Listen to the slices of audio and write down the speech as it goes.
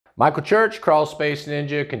Michael Church, Crawl Space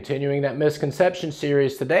Ninja, continuing that misconception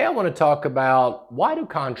series. Today I want to talk about why do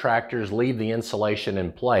contractors leave the insulation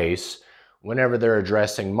in place whenever they're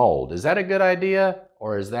addressing mold? Is that a good idea,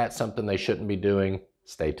 or is that something they shouldn't be doing?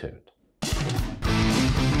 Stay tuned. If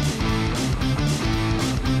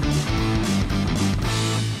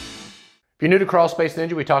you're new to Crawl Space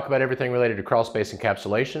Ninja, we talk about everything related to crawl space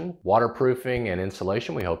encapsulation, waterproofing, and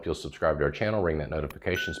insulation. We hope you'll subscribe to our channel, ring that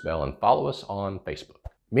notifications bell, and follow us on Facebook.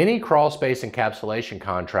 Many crawl space encapsulation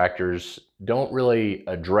contractors don't really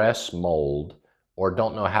address mold or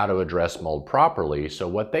don't know how to address mold properly. So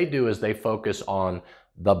what they do is they focus on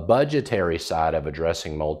the budgetary side of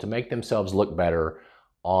addressing mold to make themselves look better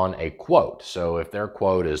on a quote. So if their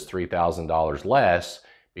quote is $3,000 less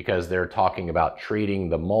because they're talking about treating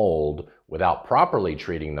the mold without properly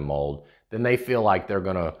treating the mold, then they feel like they're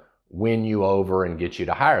going to win you over and get you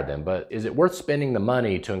to hire them. But is it worth spending the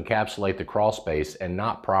money to encapsulate the crawl space and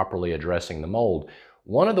not properly addressing the mold?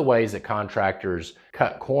 One of the ways that contractors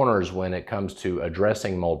cut corners when it comes to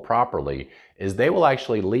addressing mold properly is they will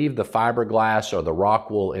actually leave the fiberglass or the rock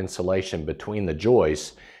wool insulation between the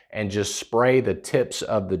joists and just spray the tips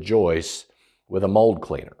of the joists with a mold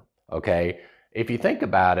cleaner, okay? If you think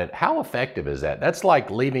about it, how effective is that? That's like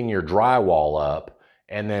leaving your drywall up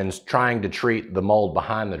and then trying to treat the mold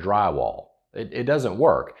behind the drywall. It doesn't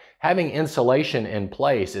work. Having insulation in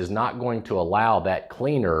place is not going to allow that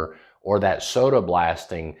cleaner or that soda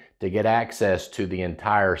blasting to get access to the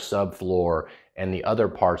entire subfloor and the other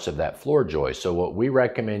parts of that floor joist. So what we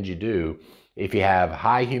recommend you do, if you have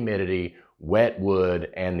high humidity, wet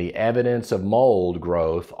wood, and the evidence of mold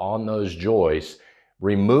growth on those joists,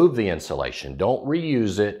 remove the insulation. Don't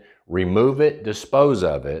reuse it. Remove it, dispose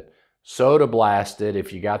of it. Soda blast it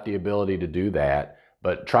if you got the ability to do that,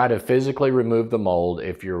 but try to physically remove the mold.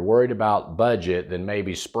 If you're worried about budget, then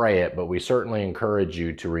maybe spray it, but we certainly encourage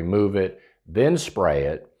you to remove it, then spray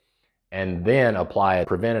it, and then apply a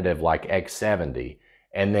preventative like X70,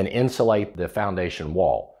 and then insulate the foundation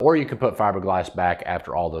wall. Or you can put fiberglass back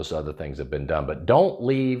after all those other things have been done, but don't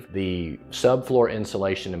leave the subfloor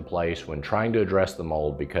insulation in place when trying to address the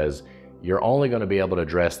mold, because you're only going to be able to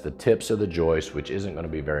address the tips of the joist, which isn't going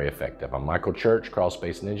to be very effective. I'm Michael Church, Crawl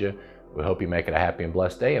Space Ninja. We hope you make it a happy and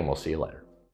blessed day, and we'll see you later.